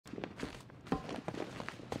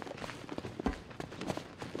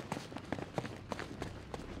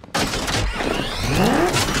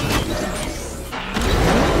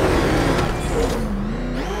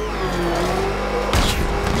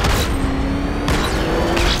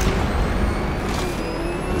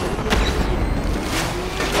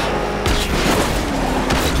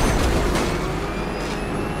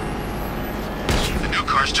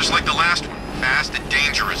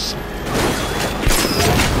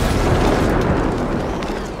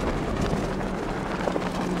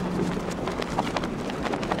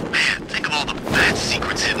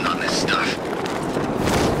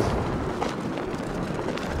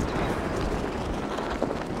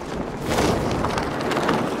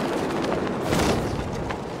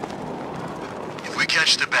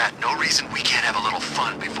hedged the bet. No reason we can't have a little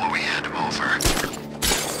fun before we hand him over.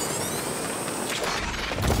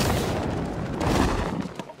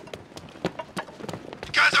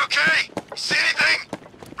 You guys okay? See anything?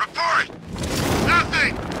 Report!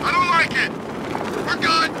 Nothing! I don't like it! We're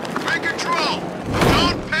good! We're in control!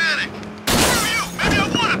 Don't panic! Screw you! Maybe I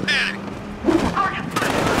want to panic! Target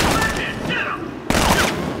split! Get him!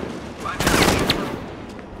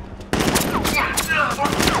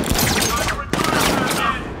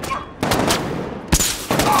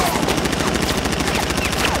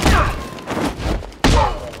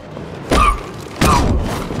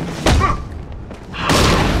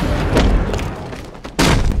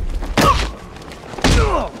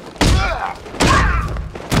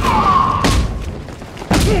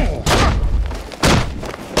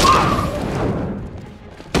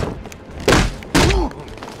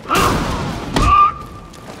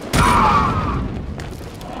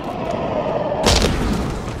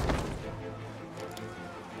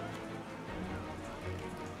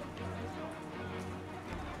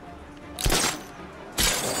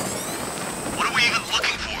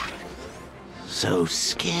 So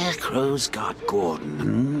Scarecrow's got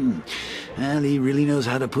Gordon. Well, he really knows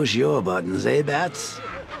how to push your buttons, eh, Bats?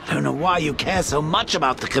 I don't know why you care so much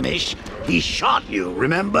about the commish. He shot you,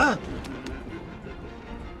 remember?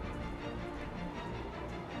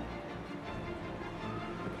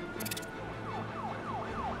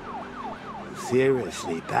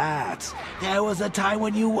 Seriously, Bats, there was a time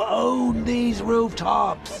when you owned these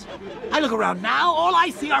rooftops. I look around now, all I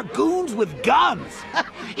see are goons with guns.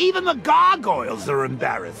 Even the gargoyles are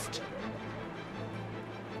embarrassed.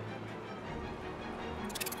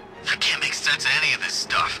 I can't make sense of any of this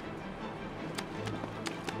stuff.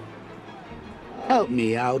 Help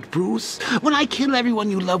me out, Bruce. When I kill everyone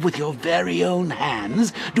you love with your very own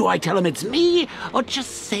hands, do I tell them it's me, or just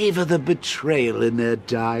savor the betrayal in their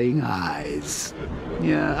dying eyes?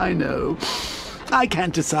 Yeah, I know. I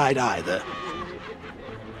can't decide either.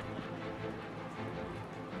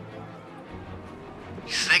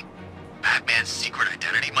 You think Batman's secret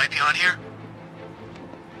identity might be on here?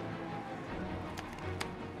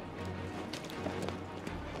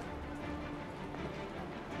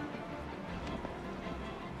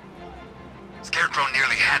 Scarecrow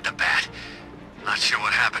nearly had the bat. Not sure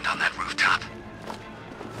what happened on that rooftop.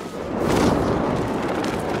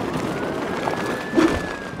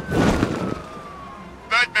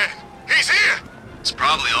 Batman! He's here! It's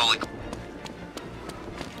probably all in...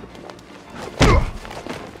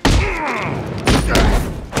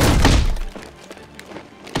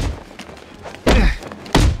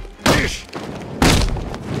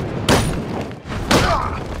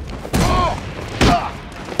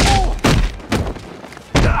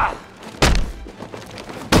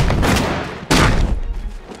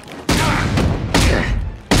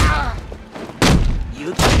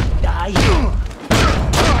 You can die here.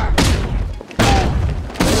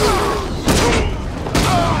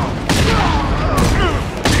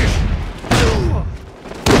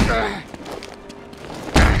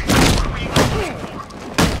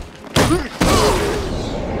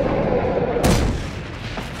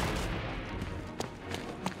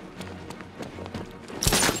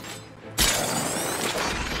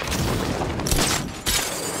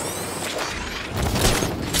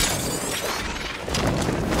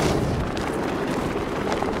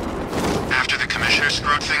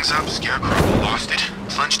 Screwed things up, Scarecrow lost it,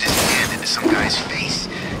 plunged his hand into some guy's face,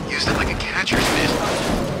 used it like a catcher's mitt.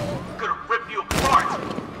 I'm gonna rip you apart!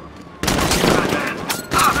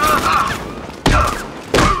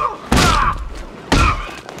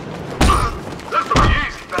 This will be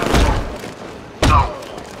easy, Batman.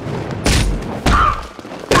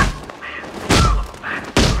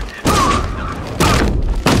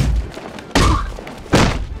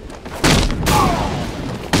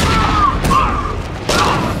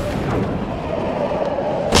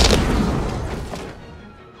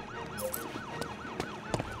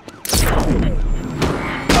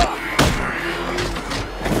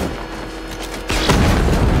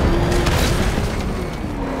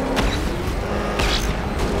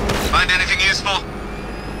 Find anything useful?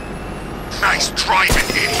 Nice driving,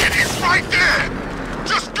 idiot! It's right there!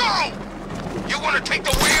 Just go! You want to take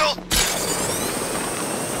the wheel?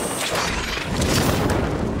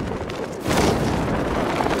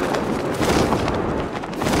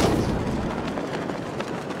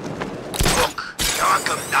 Look, the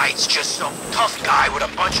Arkham Knight's just some tough guy with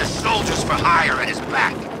a bunch of soldiers for hire at his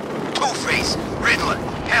back. Two-Face, Riddler,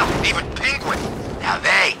 hell, even Penguin. Now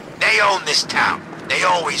they own this town. They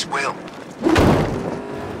always will.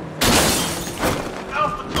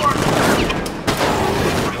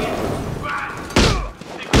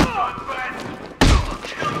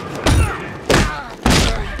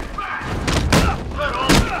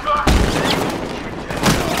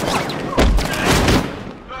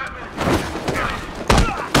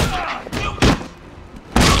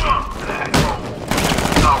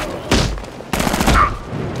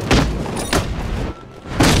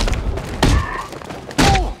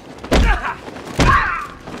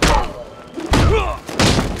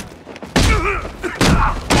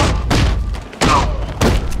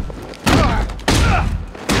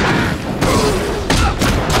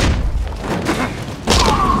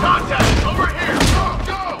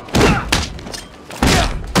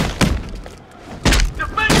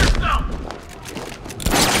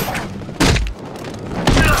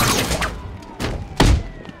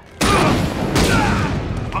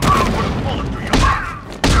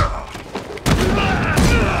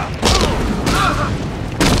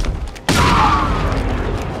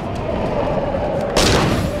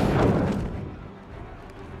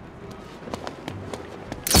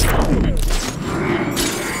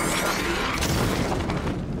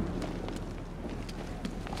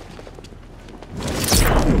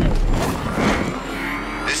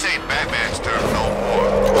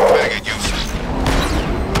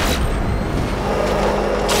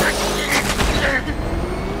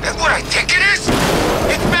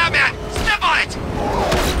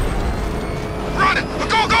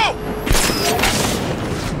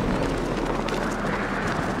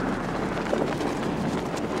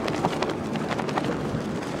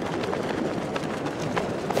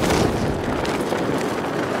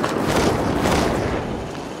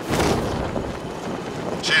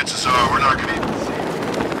 not gonna even see it.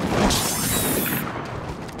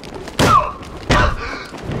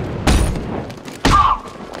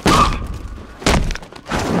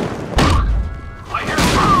 I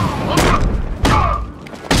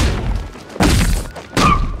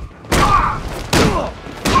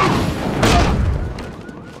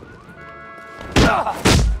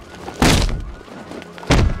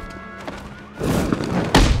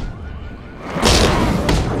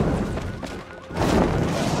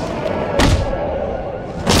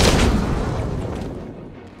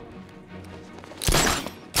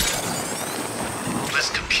hear this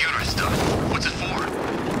computer stuff. What's it for?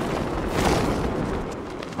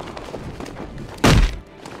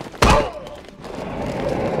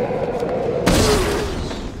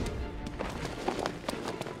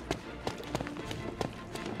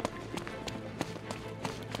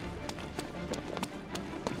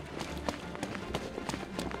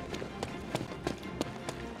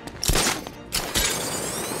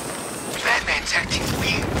 Batman's acting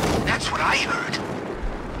weird. That's what I heard.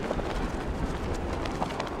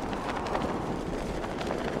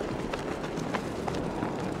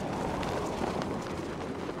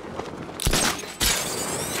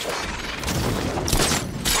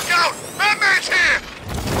 Look out! Batman's here!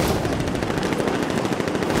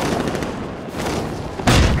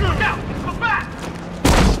 Look out! Come back!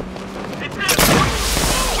 It's him!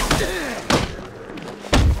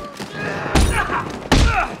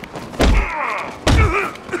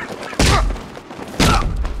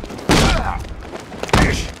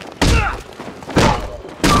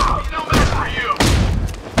 No match for you!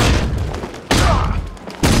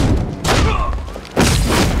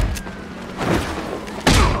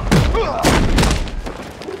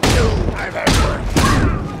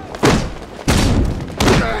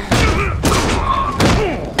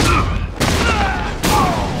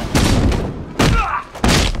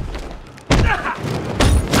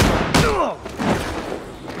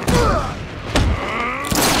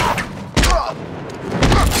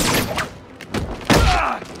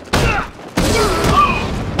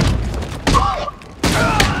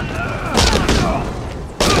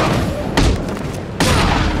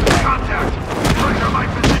 Contact! Pressure my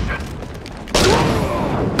position!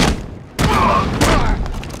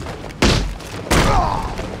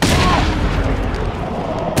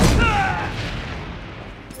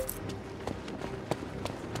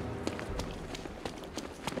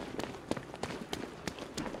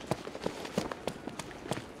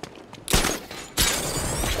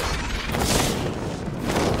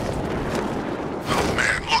 Oh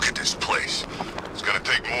man, look at this place. It's gonna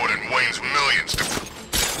take more than Wayne's millions to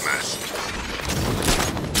mess.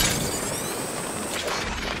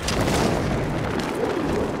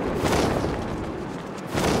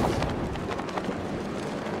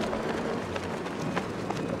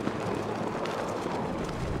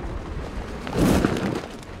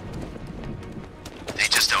 They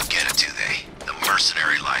just don't get it, do they? The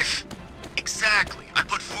mercenary life. Exactly. I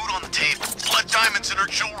put food on the table, blood diamonds in her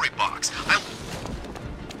jewelry box.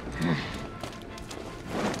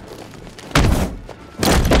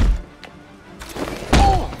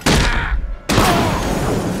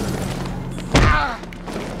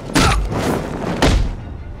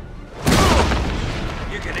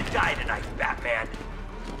 You're gonna die tonight, Batman.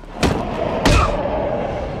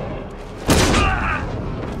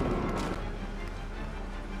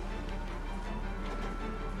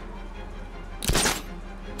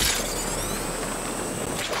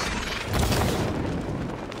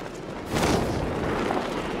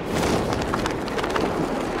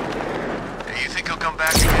 You think he'll come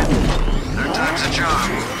back again? Third time's a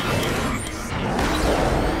charm.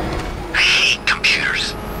 I hate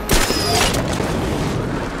computers.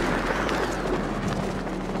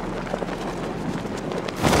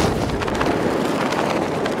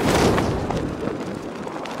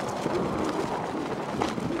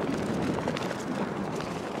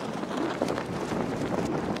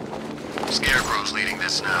 Scarecrow's leading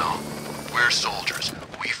this now. We're soldiers.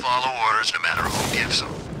 We follow orders no matter who gives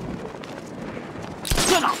them.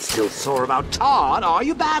 You're not still sore about Todd, are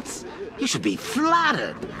you, Bats? You should be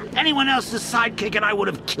flattered. Anyone else's sidekick and I would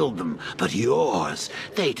have killed them. But yours,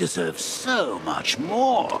 they deserve so much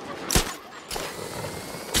more.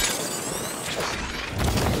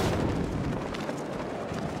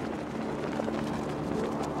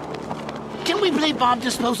 Can we play bomb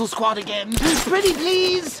disposal squad again? Pretty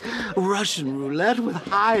please? Russian roulette with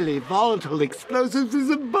highly volatile explosives is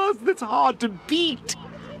a boss that's hard to beat.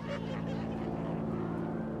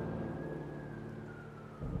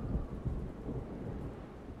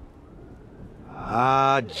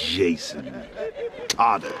 Ah, Jason.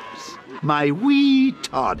 Todders. My wee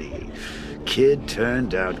Toddy. Kid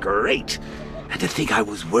turned out great. And to think I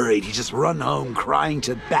was worried he'd just run home crying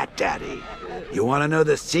to Bat Daddy. You want to know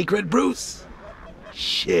the secret, Bruce?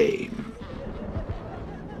 Shame.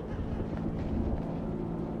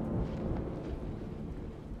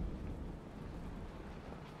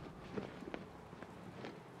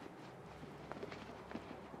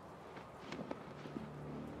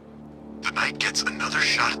 The Knight gets another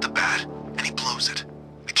shot at the Bat, and he blows it.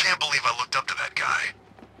 I can't believe I looked up to that guy.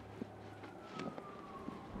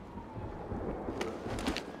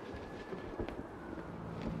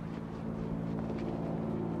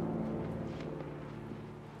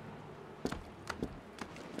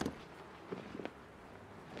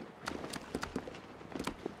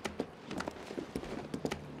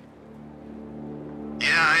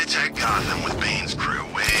 Yeah, I attacked Gotham with Bane's crew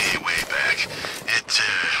way back. It,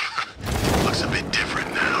 looks a bit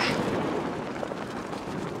different now.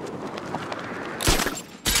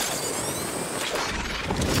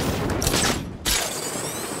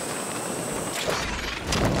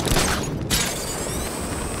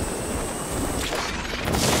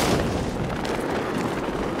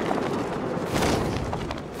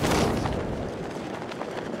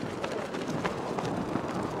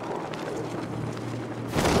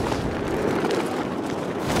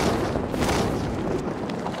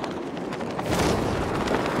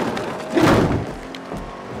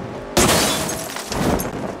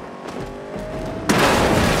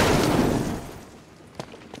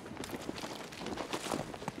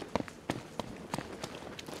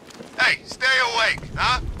 Hey, stay awake,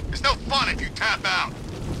 huh? It's no fun if you tap out.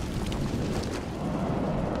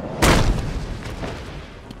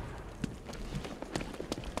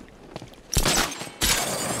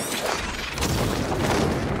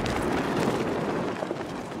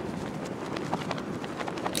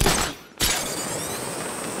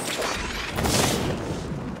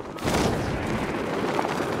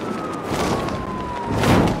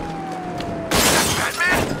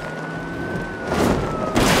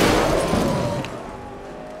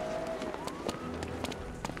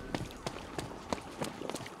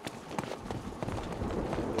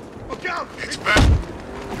 It's back.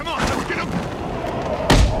 Come on, let's get him.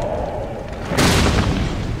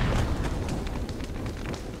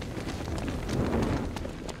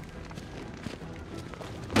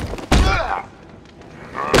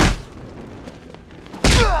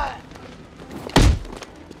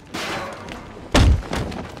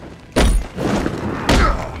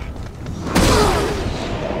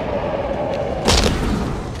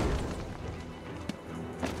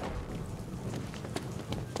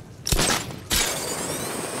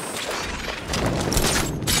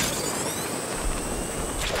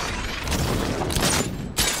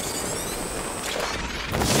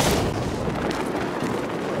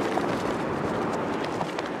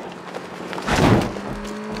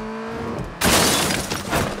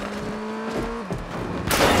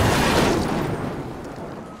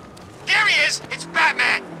 It's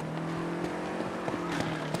Batman!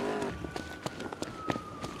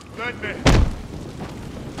 Batman!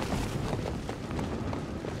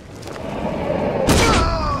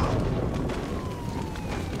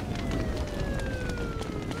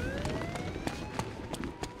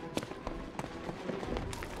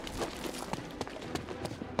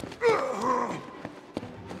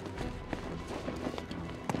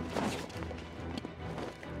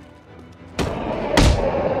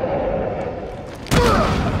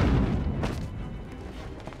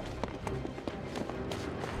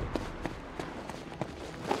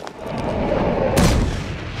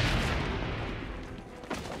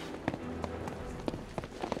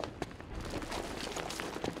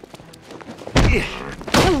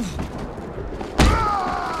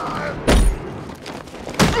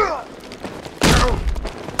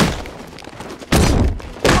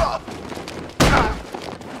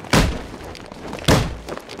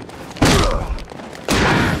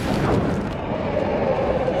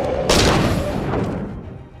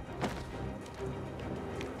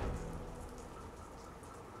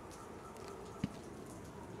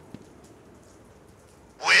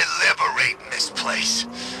 This place.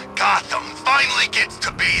 Gotham finally gets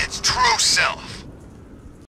to be its true self.